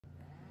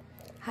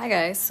Hi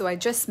guys, so I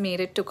just made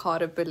it to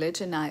Corrib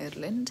Village in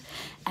Ireland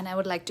and I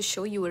would like to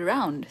show you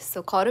around.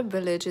 So Corrib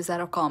Village is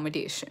our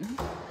accommodation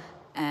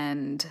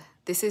and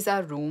this is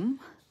our room.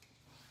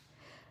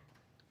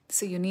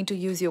 So you need to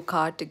use your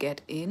card to get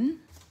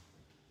in.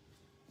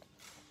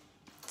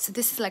 So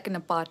this is like an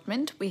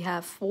apartment. We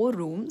have 4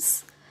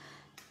 rooms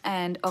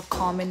and a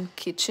common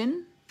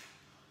kitchen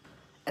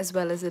as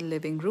well as a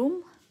living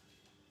room.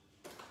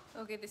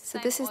 Okay,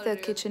 this is the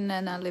kitchen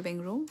and our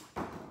living room.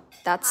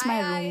 That's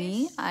my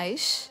roomie,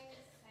 Aish.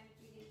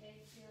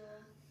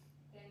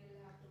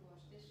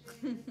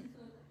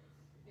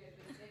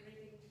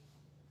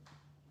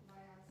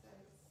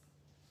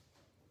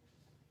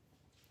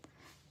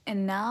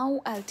 And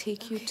now I'll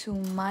take you to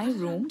my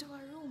room.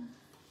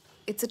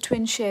 It's a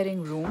twin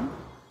sharing room.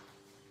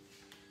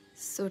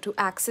 So to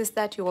access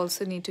that, you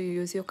also need to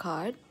use your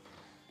card.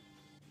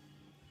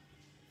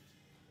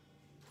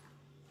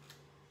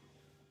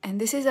 And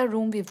this is our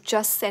room. We've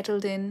just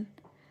settled in.